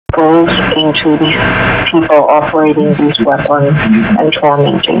into these people operating these weapons and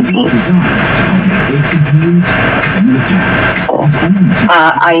tormenting people.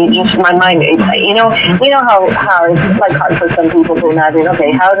 My mind, you know how it's like hard for some people to imagine,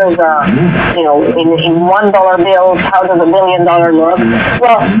 okay, how does, in $1 bills, how does $1 billion look?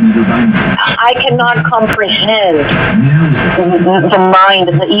 Well, I cannot comprehend the mind,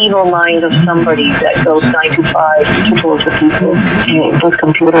 the evil mind of somebody that goes 9 to 5 to torture people with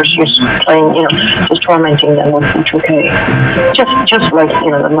computers, just playing, just tormenting them with v2k. Just like,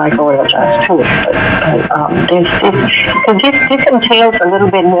 the microwave test too. But this entails a little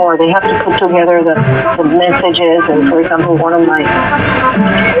bit more. They have to put together the messages, and for example, one of my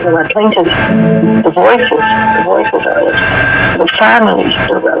plaintiffs, the voices are the families,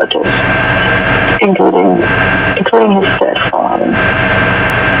 the relatives, including his dead father.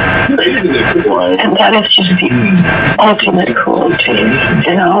 And that is just the ultimate cruelty,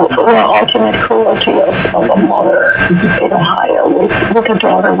 the ultimate cruelty of a mother in Ohio with a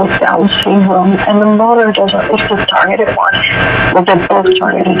daughter with Down syndrome, and the mother is the targeted one, but they're both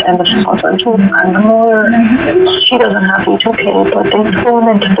targeted, and the father too. And the mother, she doesn't have v2k, but they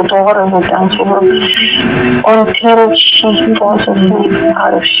torment the daughter with Down syndrome until she falls asleep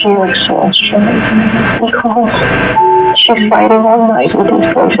out of sheer exhaustion, because she's fighting all night with these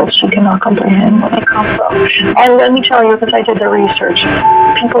voices. She cannot comprehend where they come from. And let me tell you, because I did the research,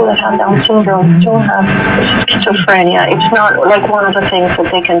 people that have Down syndrome don't have schizophrenia. It's not like one of the things that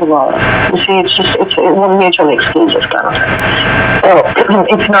they can develop. You see, it's mutually exclusive kind of thing. So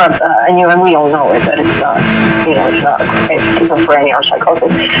it's not, and we all know it, that it's not, it's not schizophrenia or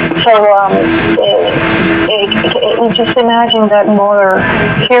psychosis. So just imagine that mother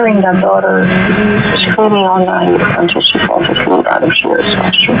hearing that daughter screaming all night until she falls asleep out of sheer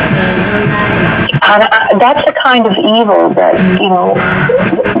exhaustion. And that's the kind of evil that,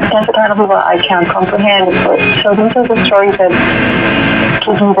 that's the kind of evil I can't comprehend. But, so these are the stories that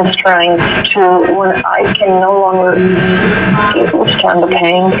give me the strength to, when I can no longer withstand the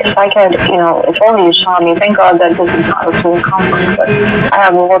pain. If I could, if only you saw me, thank God that this is not a full comfort, but I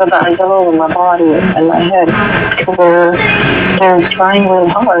have water bags all over my body and my head where they're trying really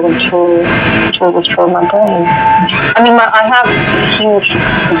hard to destroy my brain. I mean, I have huge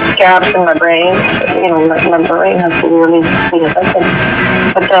gaps in my brain. My brain has severely been affected.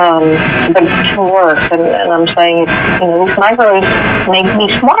 But to work, and I'm saying, these microwaves make me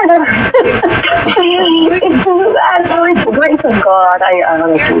smarter. It's the grace of God. I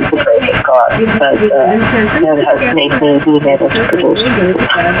honestly, it's the grace of God that has made me be able to produce.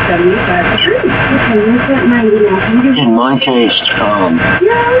 In my case,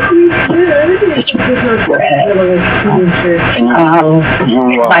 it's your head.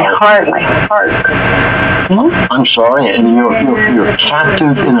 My heart. I'm sorry, and you're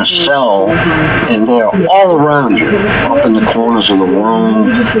captive in a cell, and they're all around you, up in the corners of the room,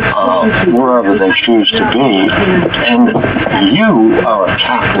 wherever they choose to be, and you are a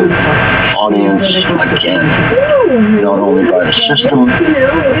captive audience again, not only by the system, but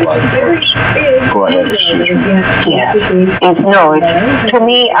by the person. Go ahead, excuse me. Yeah. To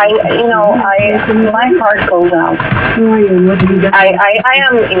me, my heart goes out. I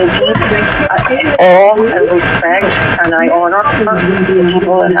am in deep awe and respect, and I honor the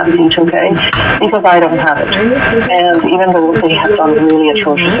people that have v2k, because I don't have it. And even though they have done really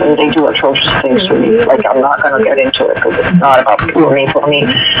atrocious, and they do atrocious things to me, like I'm not going to get into it because it's not about for me,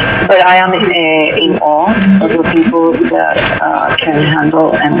 but I am in awe of the people that can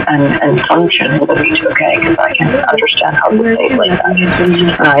handle and function with a v2k, because I can understand how to behave like that.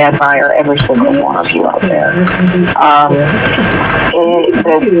 And I admire every single one of you out there.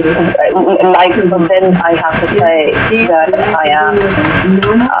 But then I have to say that I am,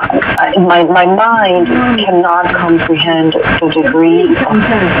 my mind cannot comprehend the degree of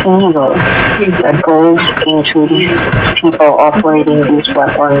evil that goes into these people operating these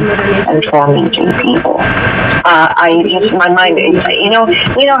weapons and tormenting people. My mind,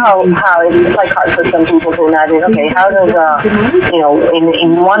 how it's like hard for some people to imagine, okay, how does,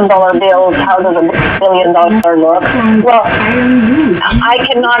 in $1 bills, how does $1 billion look? Well, I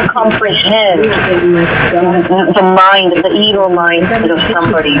cannot comprehend the mind, the evil mind of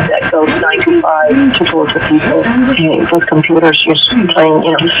somebody that goes 9 to 5 to torture people with computers, just playing,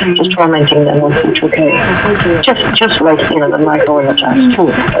 just tormenting them with v2k. Just like, the microwave test too.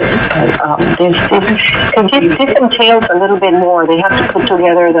 This entails a little bit more. They have to put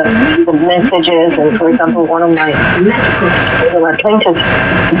together the messages, and for example, one of my plaintiffs,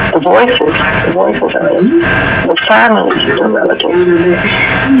 the voices are the families, the relatives,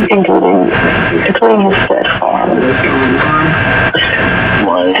 including his dead father.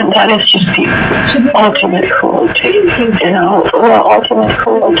 And that is just the ultimate cruelty, ultimate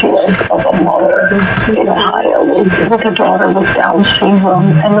cruelty of a mother in Ohio with a daughter with Down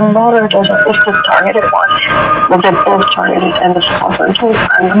syndrome, and the mother is the targeted one. Well, they're both targeted and discovered,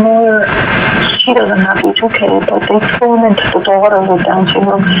 and the mother, she doesn't have v2k, but they torment the daughter with Down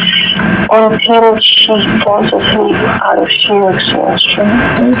syndrome until she falls asleep out of sheer exhaustion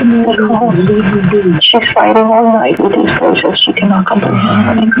because she's fighting all night with these processes she cannot comprehend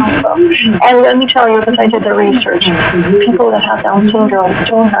where they come from. And let me tell you, because I did the research, people that have Down syndrome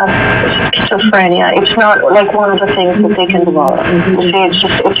don't have schizophrenia. It's not like one of the things that they can develop. You see, it's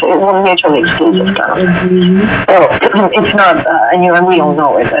one mutually exclusive kind of thing. So it's not, and we all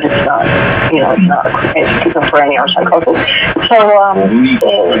know it, that it's not, it's not schizophrenia or psychosis. So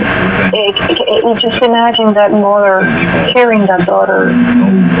just imagine that mother hearing that daughter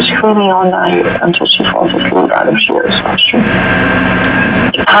screaming all night until she falls asleep out of sheer exhaustion.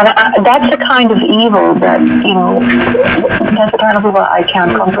 And that's the kind of evil that, that's the kind of evil I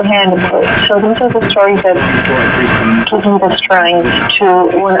can't comprehend. So these are the stories that give me the strength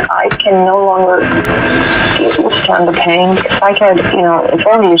to, when I can no longer withstand the pain. If I could, if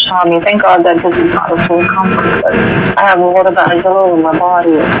only you saw me, thank God that this is not a full comfort, but I have a lot of bags all over my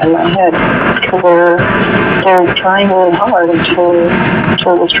body and my head because they're trying really hard to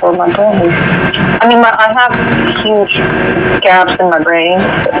destroy my brain. I mean, I have huge gaps in my brain.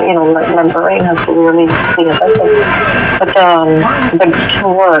 My brain has to really be affected. But it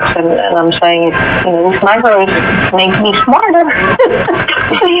still works, and I'm saying, these microwaves make me smarter.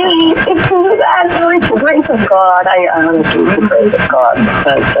 It's the grace of God. I honestly, it's the grace of God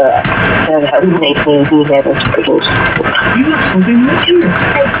that has made me be able to produce.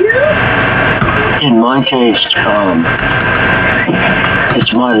 In my case,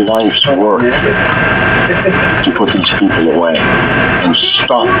 it's my life's work to put these people away and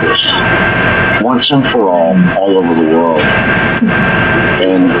stop this once and for all over the world.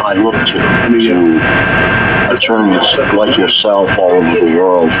 And I look to attorneys like yourself all over the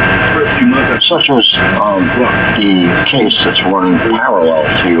world, such as the case that's running parallel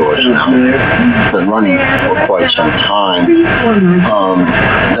to yours now, been running for quite some time.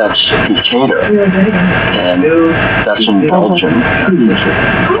 That's Decatur, and that's in Belgium.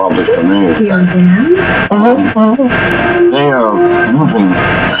 Probably familiar with that. They are moving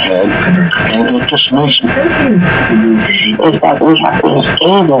ahead, and it just makes me is that we have been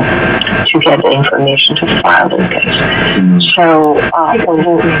able to get the information to file this case. So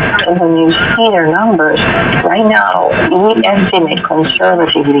when you see their numbers, right now we estimate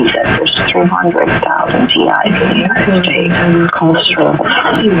conservatively that there's 300,000 GIs in the United States,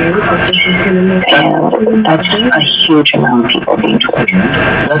 conservatively, and that's a huge amount of people being tortured.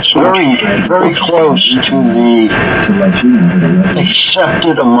 That's very, very close to the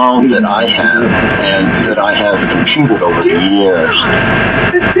accepted amount that I have and that I have computed over the years.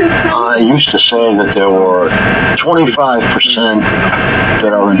 I used to say that there were 25%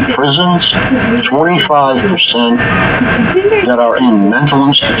 that are in prisons, 25% that are in mental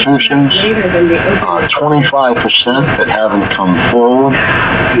institutions, 25% that haven't come forward,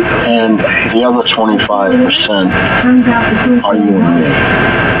 and the other 25% are you and me,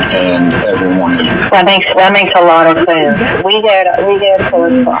 and everyone is. That makes a lot of sense. We get a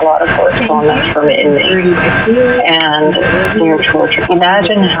lot of correspondence from inmates, and they're tortured.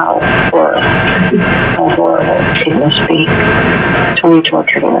 Imagine how horrible it must be to be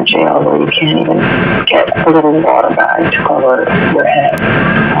tortured in a jail where you can't even get a little water bag to cover your head.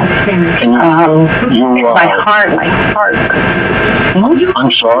 My heart.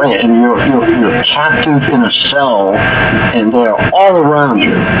 I'm sorry, and you're captive in a cell, and they're all around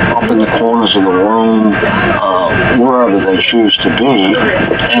you, up in the corners of the room, wherever they choose to be,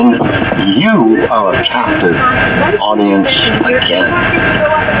 and you are a captive audience again,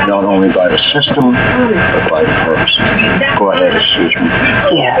 not only by the system, but by the person. Go ahead, excuse me.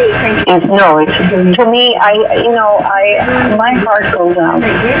 Yeah. To me, my heart goes out.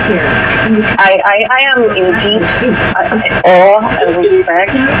 I am in deep awe and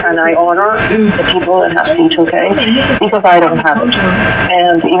respect, and I honor the people that have v2k because I don't have it.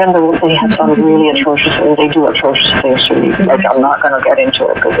 And even though they have done really atrocious, and they do atrocious things to me, like I'm not going to get into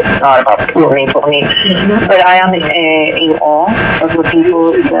it because it's not about for me, but I am in awe of the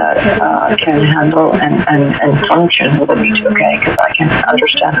people that can handle and function with a v2k because I can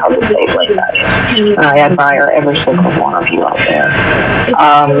understand how disabling that is. And I admire every single one of you out there.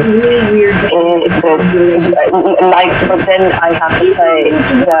 but then I have to say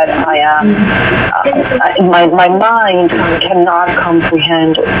that I am, my mind cannot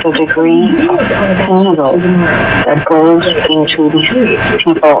comprehend the degree of evil that goes into these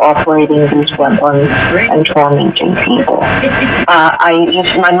people operating these weapons and tormenting people.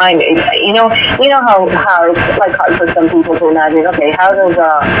 My mind, you know how it's like hard for some people to imagine, okay, how does,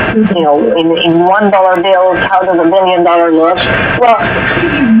 in $1 bills, how does $1 billion look? Well,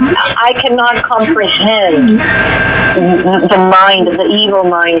 I cannot comprehend the evil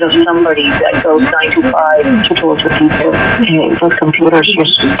mind of somebody that goes 9 to 5 to torture people with computers,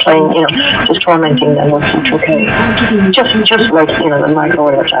 just playing, just tormenting them with v2k. Just like, the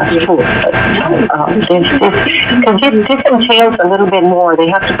microwave fast food. Because this entails a little bit more. They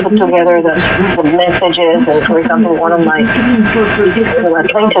have to put together the messages, and for example, one of my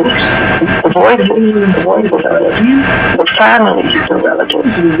plaintiffs, the voices of it, the families, the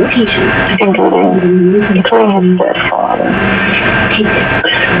relatives, including his dead father.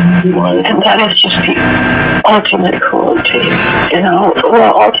 And that is just the ultimate cruelty,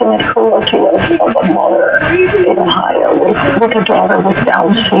 ultimate cruelty of a mother in Ohio with a daughter with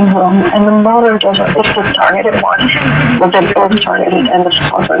Down syndrome, and the mother doesn't, it's the targeted one, but they're both targeted, and the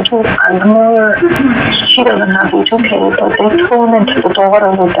father too, and the mother, she doesn't have v2k, but they torment the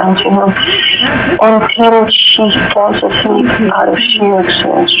daughter with Down syndrome until she falls asleep out of sheer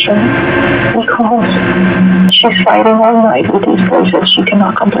exhaustion, because she's fighting all night with these boys that she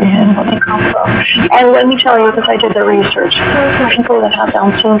cannot comprehend where they come from. And let me tell you, because I did the research, people that have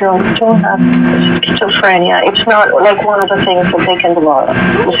Down syndrome don't have schizophrenia. It's not like one of the things that they can develop.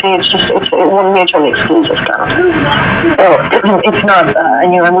 You see, it's one mutually exclusive kind of. So it's not,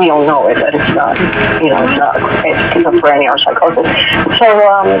 and we all know it, that it's not, it's schizophrenia or psychosis. So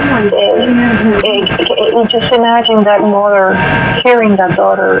just imagine that mother hearing that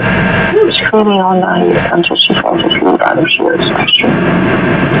daughter screaming all night until she falls asleep out of sheer exhaustion.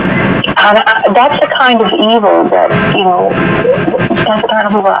 And that's the kind of evil that, that's the kind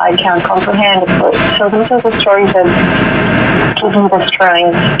of evil I can't comprehend. So these are the stories that give me the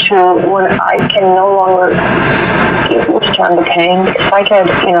strength to, when I can no longer withstand the pain. If I could,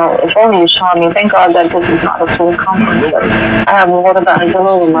 if only you saw me, thank God that this is not a full conference, but I have water bags all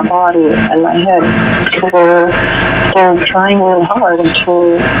over my body and my head. They're trying real hard to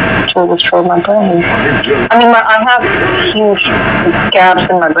destroy my brain. I mean, I have huge gaps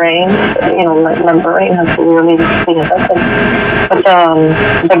in my brain. My brain has really been affected. But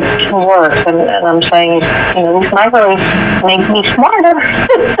it works, and I'm saying, these microwaves make me smarter.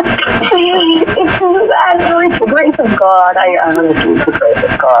 It's the grace of God. I honestly, it's the grace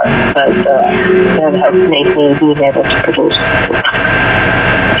of God that has made me be able to produce.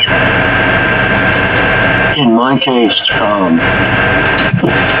 In my case,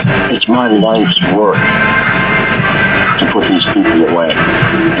 it's my life's work to put these people away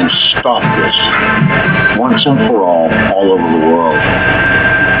and stop this once and for all over the world.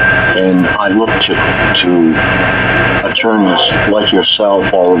 And I look to attorneys like yourself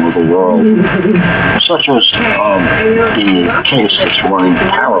all over the world, such as the case that's running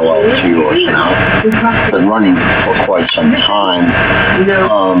parallel to yours now, been running for quite some time.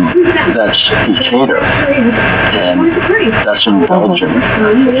 That's Decatur, and that's in Belgium.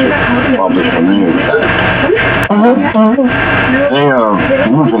 You're probably familiar with that. They are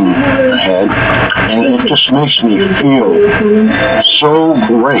moving ahead, and it just makes me feel so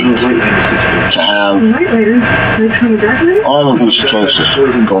great to have all of these cases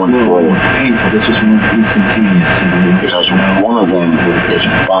going forward, because one of them is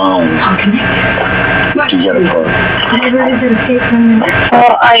bound to get a verdict.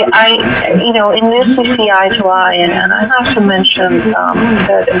 Well, in this we see eye to eye, and I have to mention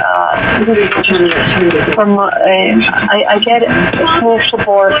that I get huge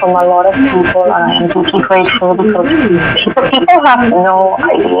support from a lot of people, and I am deeply grateful, because people have no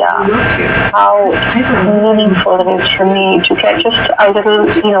idea how meaningful it is for me to get just a little,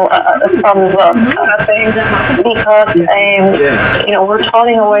 a thumbs up kind of thing, because, we're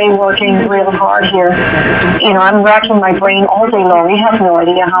toiling away, working real hard here. I'm racking my brain all day long. You have no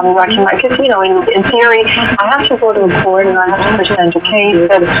idea how I'm racking my, because, in theory, I have to go to a court and I have to present a case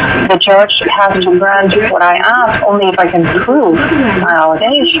that the judge has to grant what I ask only if I can prove my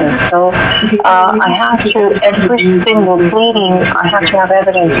allegation. So I have to, every single pleading, I have to have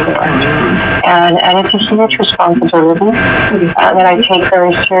evidence for it. And it's a huge responsibility that I take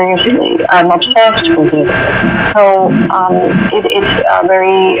very seriously. I'm obsessed with it. So it's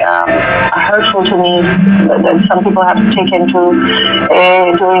very hurtful to me that some people have to take into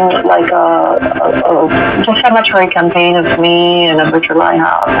doing like a defamatory campaign of me and of Richard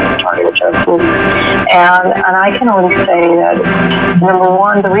Lighthouse and targeted justice. And I can only say that, number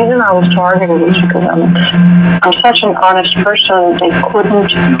one, the reason I was targeted is because I'm such an honest person. They couldn't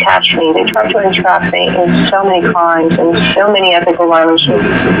catch me. They tried to entrap me in so many crimes and so many ethical violations,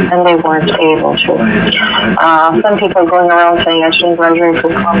 and they weren't able to. Some people are going around saying I shouldn't graduate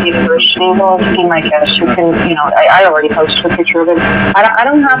from Columbia University. Well, be my guest. You can, I already posted a picture of it. I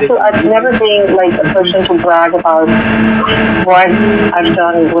don't have to. I've never been like a person to brag about what I've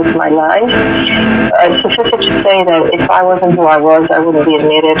done with my life. It's sufficient to say that if I wasn't who I was, I wouldn't be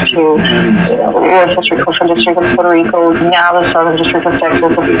admitted to the U.S. District Court for the District of Puerto Rico, now the Southern District of Texas,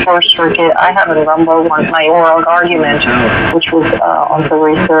 the Fourth Circuit. I have in Rumble my oral argument, which was on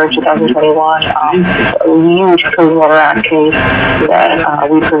February 3rd, 2021, a huge Clean Water Act case that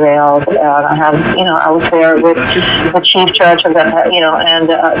we prevailed. I have, I was there with the chief judge of that, and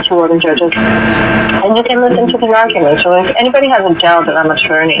two other judges. And you can listen to the argument. So if anybody has a doubt that I'm an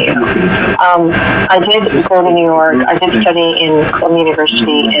attorney, I did go to New York. I did study in Columbia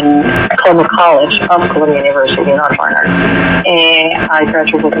University, in Columbia College of Columbia University, not Barnard. And I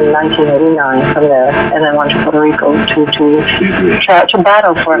graduated in 1989 from there, and then went to Puerto Rico to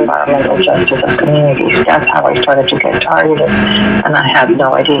battle for environmental justice of communities. That's how I started to get targeted, and I had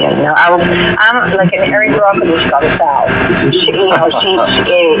no idea. I'm like an Eric Rock of the Scum South.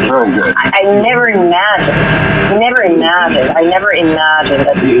 I never imagined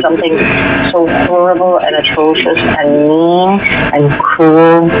that something so horrible and atrocious and mean and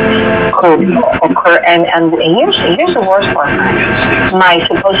cruel could occur. And here's the worst part. My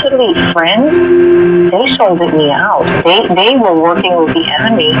supposedly friends, they sold me out. They were working with the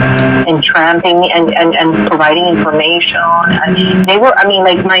enemy and tramping me and providing information. And they were,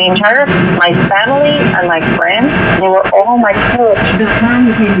 my family and my friends, they were all my clothes,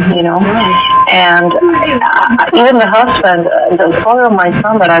 and even the husband, the father of my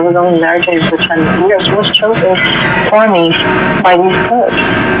son that I was only married to for 10 years, was chosen for me by these clothes.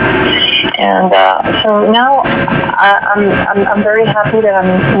 And so now I'm very happy that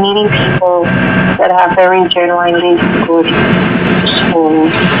I'm meeting people that have very genuinely good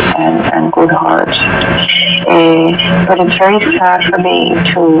souls and good hearts. But it's very sad for me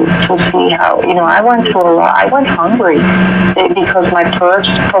to see how, I went through a lot. I went hungry because my perks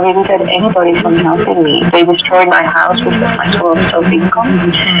prohibited anybody from helping me. They destroyed my house, which was my source of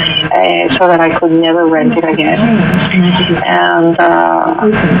income, so that I could never rent it again. And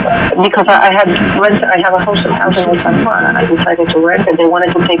because I have a host of housing in San Juan, and I decided to rent it. They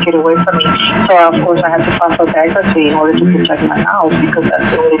wanted to take it away from me. So, of course, I had to file for bankruptcy in order to protect my house, because that's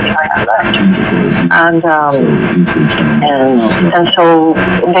the only thing I had left. And so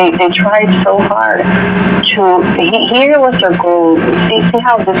they tried so hard to, here was their goal. See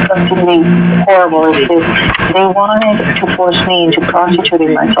how disgustingly horrible it is. They wanted to force me into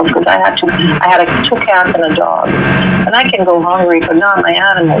prostituting myself, because I had 2 cats and a dog. And I can go hungry, but not my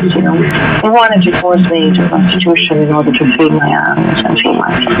animals, They wanted to force me into prostitution in order to feed my animals and feed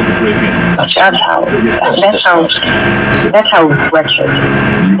myself. That's how wretched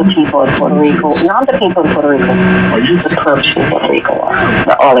the people in Puerto Rico, not the people in Puerto Rico, the perps in Puerto Rico are,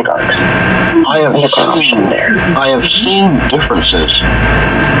 the oligarchs. I have seen differences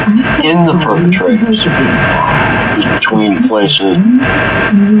in the perpetrators between places.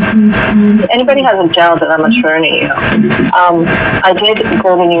 Anybody has a doubt that I'm an attorney, I did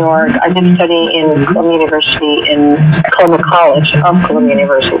go to New York. I did study in Columbia University, in Columbia College of Columbia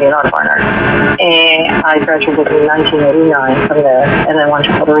University, not Barnard. And I graduated in 1989 from there, and then went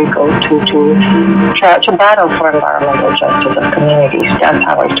to Puerto Rico to battle for environmental justice of communities. That's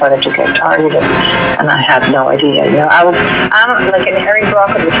how I started to get targeted, and I had no idea. I'm like an Harry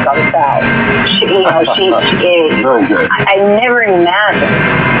Brock of the Scum South. Very good. I never imagined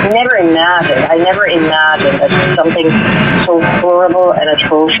that something so horrible and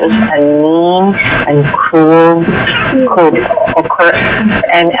atrocious and mean and cruel could occur.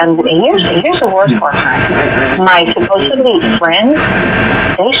 And here's the worst part. My supposedly friends,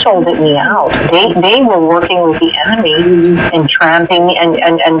 they sold me out. They were working with the enemy and tramping me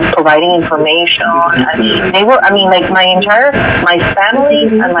and providing information. And they were, my family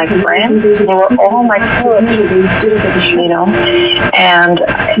and my friends, they were all my clothes, And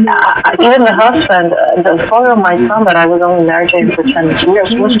even the husband, the father of my son that I was only married to him for 10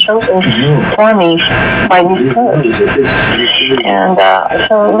 years, was chosen for me by these folks. And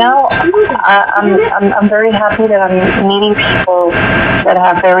so now I'm very happy that I'm meeting people that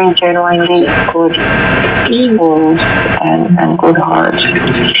have very genuinely good souls and good hearts.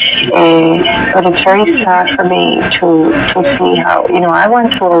 But it's very sad for me to see how, I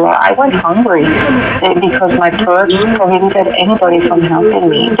went through a lot. I went hungry because my purse prohibited anybody from helping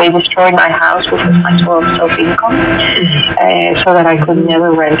me. They destroyed my house, which was my source of income, so that I could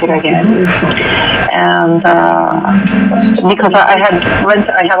never rent it again. And because I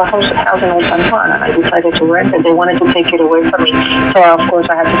have a house in Old San Juan, and I decided to rent it. They wanted to take it away from me. So, of course,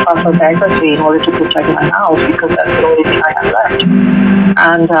 I had to file for bankruptcy in order to protect my house because that's the only thing I had left.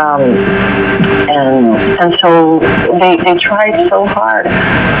 And so they tried so hard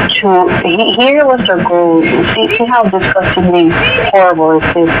to, here was their goal. See how disgustingly horrible it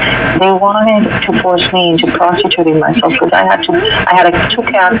is. They wanted to force me into prostituting myself because I had 2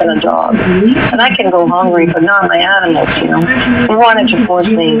 cats and a dog. And I can go hungry, but not my animals, They wanted to force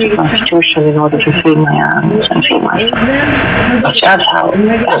me into prostitution in order to feed my animals and feed myself. That's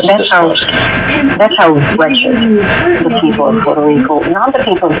how wretched the people of Puerto Rico, not the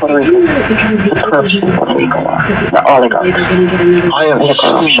people of Puerto Rico, the crooks in Puerto Rico are, the oligarchs.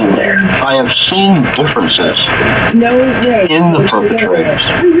 I have seen differences in the perpetrators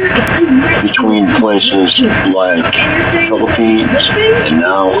between places like Philippines, and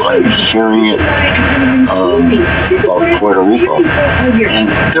now I'm hearing it about Puerto Rico. And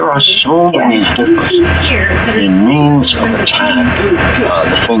there are so many differences in means of attack,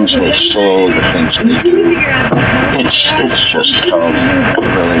 the things they say, the things they do. It's just terrible. It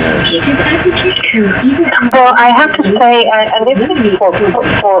really is. Well, I have to say, and this is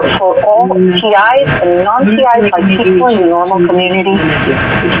for all TIs and non-TIs, like people in the normal community,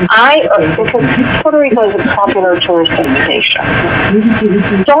 because Puerto Rico is a popular tourist destination.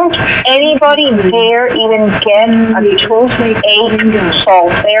 Don't anybody dare even get a toothache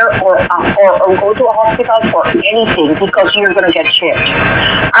salt there or go to a hospital for anything because you're going to get chipped.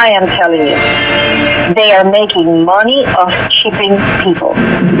 I am telling you. They are making money off chipping people.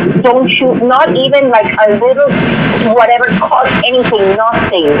 Don't you, not even like a little, whatever costs anything,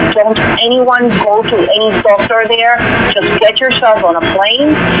 nothing. Don't anyone go to any doctor there. Just get yourself on a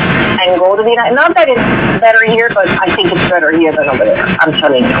plane and go to the United. Not that it's better here, but I think it's better here than over there. I'm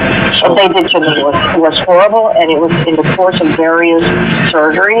telling you. What they did to me was horrible, and it was in the course of various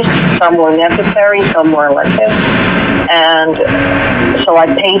surgeries. Some were necessary, some were elective. And so I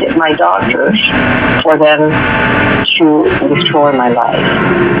paid my doctors for them to destroy my life.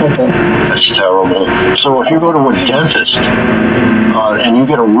 That's terrible. So if you go to a dentist and you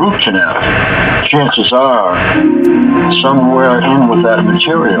get a root canal, chances are somewhere in with that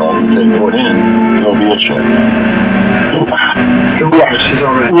material that they put in, there'll be a chip.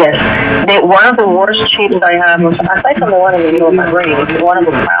 Yes. One of the worst chips I have was, aside from the one in the middle of my brain, one of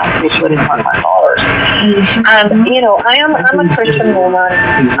the crowns they put in front of my collars. And I'm a Christian woman,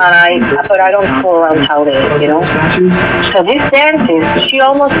 but I don't go around touting it, So this dentist, she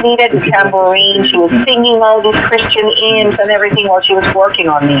almost needed a tambourine. She was singing all these Christian hymns and everything while she was working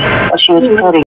on me, while she was putting